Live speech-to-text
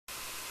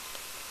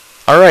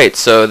Alright,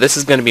 so this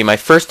is going to be my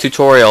first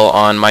tutorial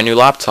on my new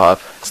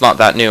laptop. It's not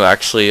that new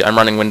actually. I'm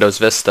running Windows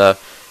Vista.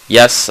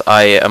 Yes,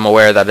 I am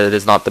aware that it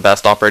is not the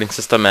best operating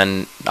system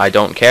and I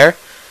don't care.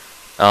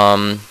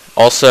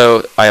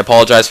 Also, I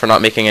apologize for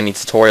not making any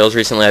tutorials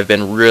recently. I've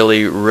been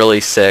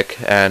really sick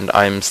and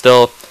I'm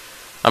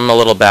a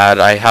little bad.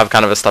 I have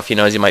kind of a stuffy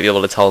nose, you might be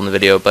able to tell in the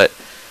video, but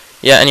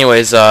yeah,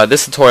 anyways,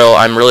 this tutorial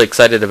I'm really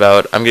excited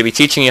about. I'm going to be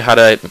teaching you how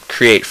to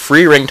create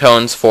free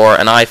ringtones for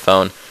an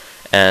iPhone.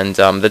 And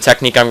the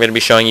technique I'm going to be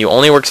showing you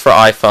only works for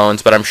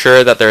iPhones, but I'm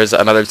sure that there's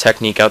another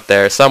technique out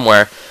there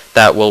somewhere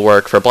that will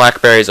work for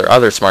Blackberries or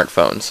other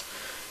smartphones.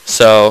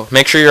 So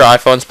make sure your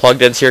iPhone's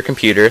plugged into your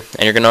computer,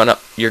 and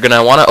you're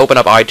gonna want to open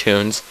up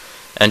iTunes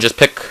and just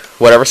pick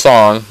whatever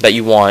song that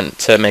you want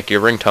to make your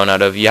ringtone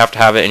out of. You have to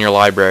have it in your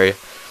library,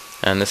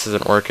 and this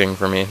isn't working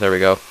for me. There we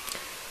go.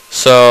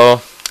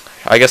 So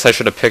I guess I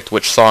should have picked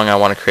which song I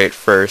want to create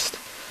first.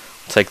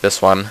 I'll take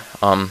this one.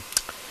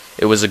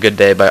 It Was a Good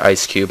Day by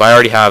Ice Cube. I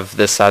already have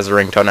this as a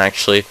ringtone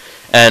actually,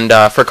 and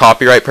for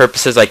copyright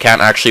purposes I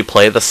can't actually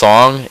play the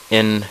song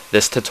in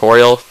this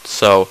tutorial,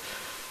 so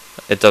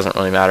it doesn't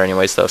really matter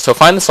anyways though. So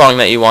find the song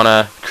that you want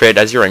to create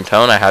as your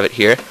ringtone. I have it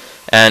here,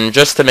 and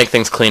just to make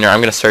things cleaner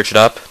I'm going to search it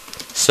up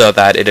so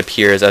that it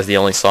appears as the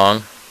only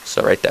song.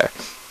 So right there.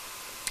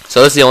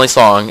 So this is the only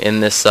song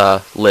in this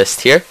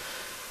list here.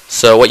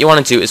 So what you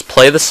want to do is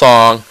play the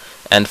song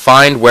and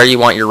find where you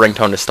want your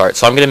ringtone to start.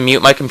 So I'm going to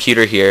mute my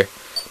computer here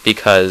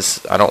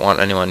because I don't want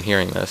anyone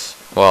hearing this.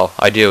 Well,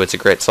 I do, it's a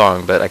great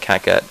song, but I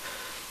can't get,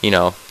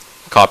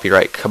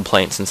 copyright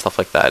complaints and stuff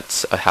like that.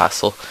 It's a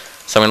hassle.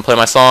 So I'm going to play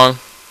my song,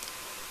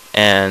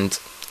 and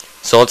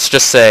so let's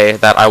just say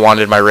that I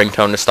wanted my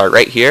ringtone to start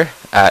right here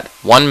at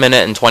 1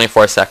 minute and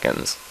 24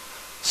 seconds.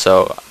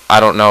 So I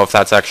don't know if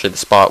that's actually the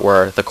spot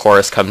where the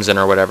chorus comes in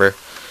or whatever.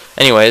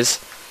 Anyways,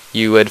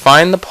 you would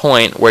find the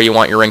point where you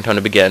want your ringtone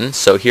to begin.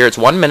 So here it's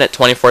 1 minute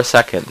 24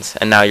 seconds,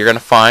 and now you're going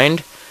to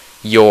find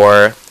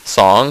your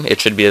song.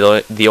 It should be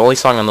the only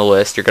song on the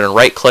list. You're going to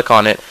right click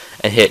on it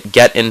and hit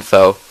Get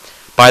Info.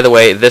 By the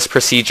way, this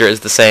procedure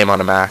is the same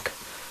on a Mac.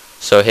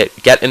 So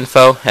hit Get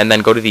Info and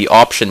then go to the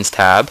Options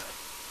tab,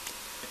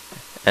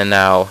 and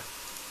now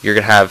you're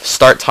going to have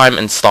Start Time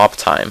and Stop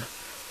Time.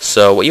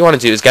 So what you want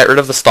to do is get rid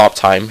of the stop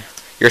time.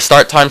 Your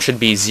start time should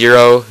be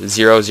 0,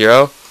 0,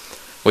 0,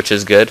 which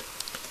is good.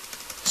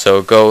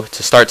 So go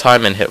to Start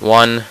Time and hit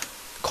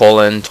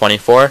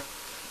 1:24.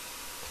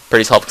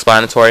 Pretty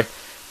self-explanatory.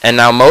 And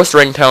now most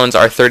ringtones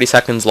are 30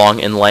 seconds long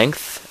in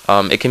length.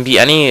 It can be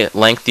any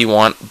length you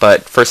want,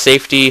 but for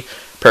safety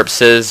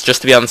purposes,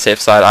 just to be on the safe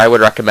side, I would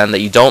recommend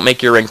that you don't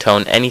make your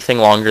ringtone anything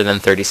longer than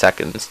 30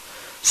 seconds.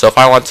 So if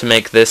I want to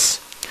make this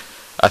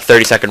a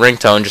 30-second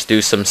ringtone, just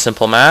do some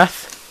simple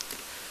math.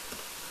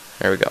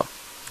 There we go.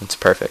 It's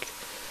perfect.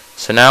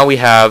 So now we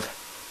have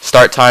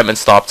start time and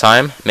stop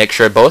time. Make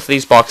sure both of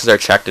these boxes are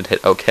checked and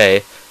hit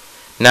OK.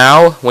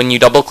 Now, when you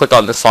double click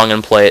on the song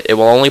and play it, it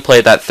will only play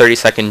that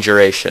 30-second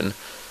duration.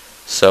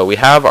 So we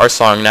have our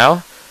song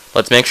now.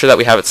 Let's make sure that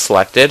we have it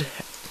selected.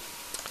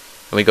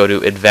 And we go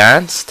to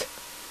Advanced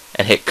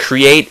and hit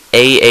Create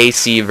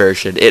AAC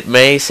version. It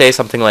may say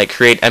something like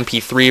Create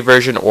MP3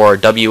 version or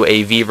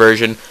WAV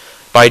version.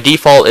 By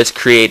default, it's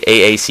Create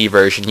AAC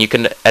version. You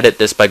can edit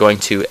this by going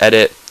to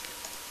Edit,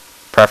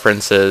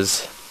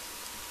 Preferences,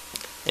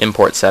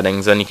 Import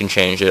Settings, and you can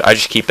change it. I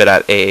just keep it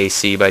at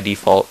AAC by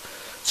default.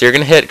 So you're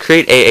going to hit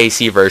Create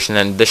AAC version,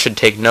 and this should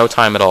take no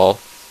time at all.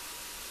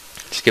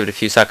 Just give it a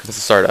few seconds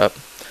to start up.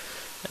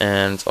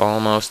 And it's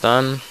almost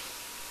done.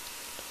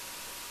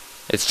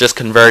 It's just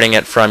converting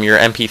it from your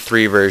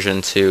MP3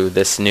 version to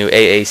this new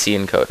AAC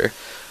encoder.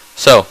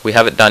 So we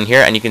have it done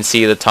here, and you can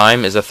see the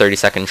time is a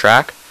 30-second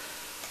track.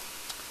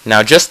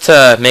 Now just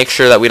to make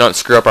sure that we don't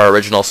screw up our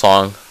original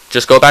song,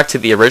 just go back to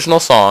the original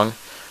song,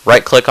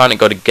 right click on it,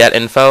 go to Get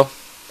Info,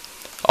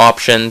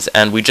 Options,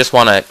 and we just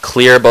want to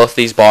clear both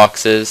these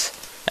boxes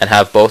and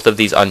have both of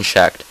these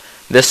unchecked.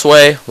 This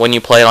way, when you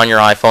play it on your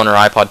iPhone or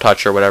iPod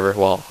Touch or whatever,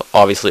 well,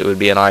 obviously it would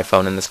be an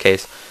iPhone in this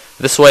case.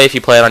 This way, if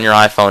you play it on your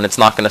iPhone, it's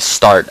not going to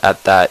start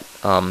at that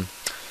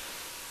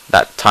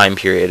time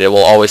period. It will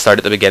always start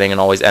at the beginning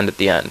and always end at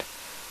the end.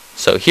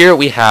 So here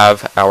we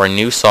have our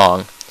new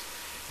song.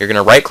 You're going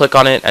to right-click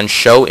on it and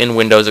Show in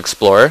Windows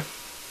Explorer.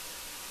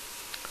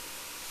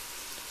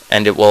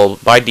 And it will,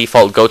 by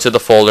default, go to the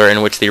folder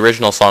in which the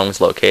original song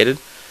was located.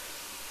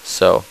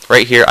 So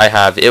right here I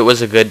have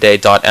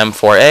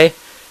itwasagoodday.m4a,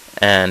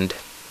 and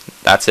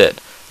that's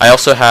it. I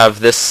also have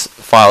this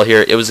file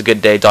here,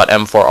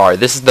 itwasagoodday.m4r.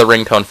 This is the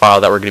ringtone file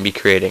that we're going to be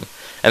creating.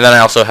 And then I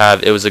also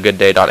have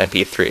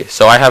itwasagoodday.mp3.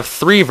 So I have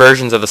 3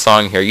 versions of the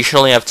song here. You should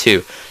only have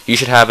 2. You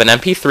should have an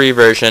MP3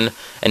 version,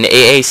 an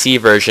AAC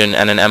version,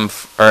 and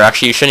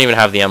actually you shouldn't even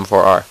have the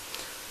M4R.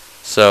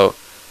 So,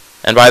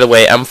 and by the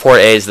way,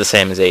 M4A is the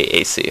same as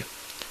AAC.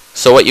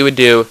 So what you would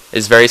do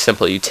is very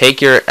simple. You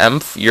take your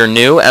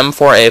new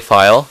M4A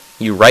file,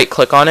 you right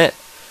click on it,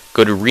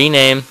 go to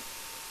Rename,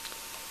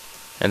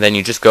 and then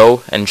you just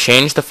go and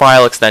change the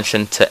file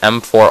extension to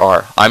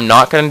M4R. I'm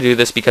not going to do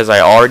this because I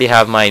already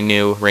have my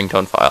new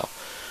ringtone file.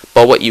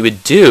 But what you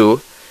would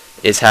do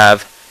is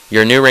have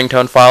your new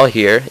ringtone file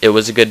here, It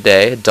Was a Good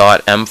Day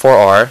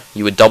 .m4r.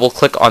 You would double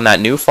click on that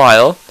new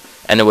file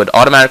and it would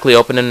automatically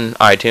open in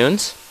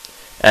iTunes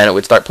and it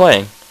would start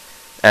playing.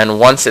 And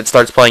once it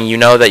starts playing, you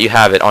know that you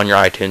have it on your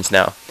iTunes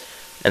now.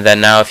 And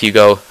then now if you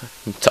go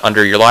to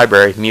under your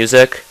library,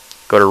 music,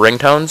 go to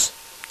ringtones,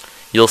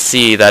 you'll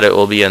see that it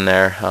will be in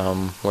there.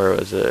 Where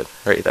was it?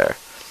 Right there.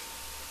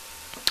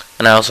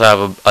 And I also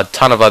have a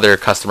ton of other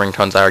custom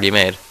ringtones I already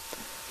made.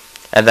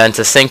 And then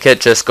to sync it,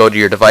 just go to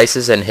your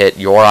devices and hit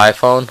your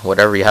iPhone,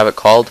 whatever you have it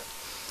called.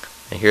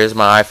 And here's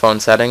my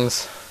iPhone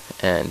settings,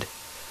 and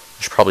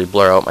I should probably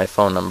blur out my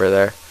phone number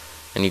there.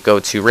 And you go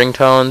to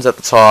ringtones at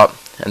the top,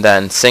 and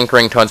then sync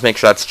ringtones, make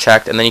sure that's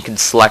checked, and then you can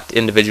select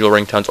individual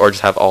ringtones or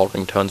just have all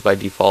ringtones by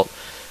default.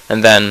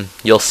 And then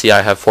you'll see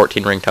I have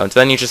 14 ringtones.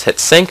 Then you just hit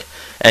sync,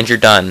 and you're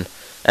done.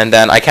 And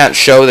then I can't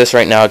show this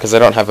right now because I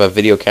don't have a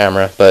video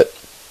camera, but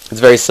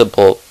it's very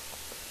simple.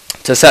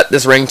 To set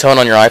this ringtone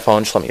on your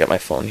iPhone, just let me get my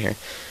phone here.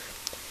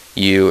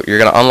 You're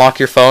going to unlock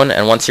your phone,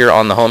 and once you're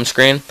on the home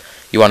screen,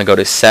 you want to go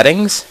to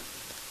Settings,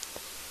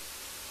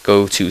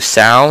 go to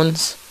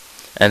Sounds,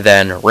 and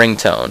then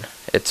Ringtone.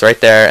 It's right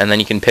there, and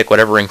then you can pick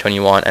whatever ringtone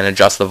you want and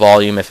adjust the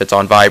volume if it's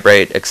on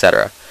vibrate,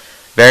 etc.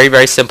 Very,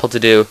 very simple to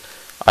do.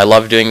 I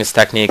love doing this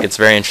technique. It's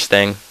very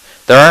interesting.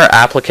 There are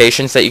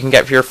applications that you can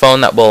get for your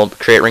phone that will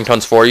create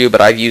ringtones for you,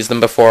 but I've used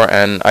them before,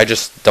 and I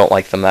just don't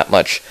like them that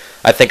much.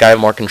 I think I have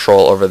more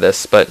control over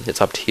this, but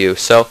it's up to you.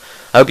 So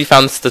I hope you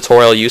found this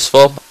tutorial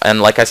useful,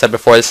 and like I said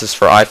before, this is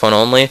for iPhone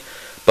only,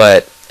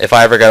 but if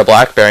I ever get a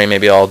BlackBerry,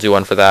 maybe I'll do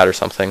one for that or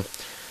something.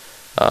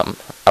 I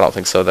don't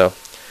think so, though.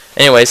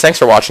 Anyways, thanks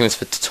for watching this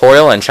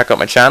tutorial, and check out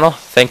my channel.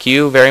 Thank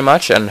you very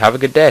much, and have a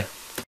good day.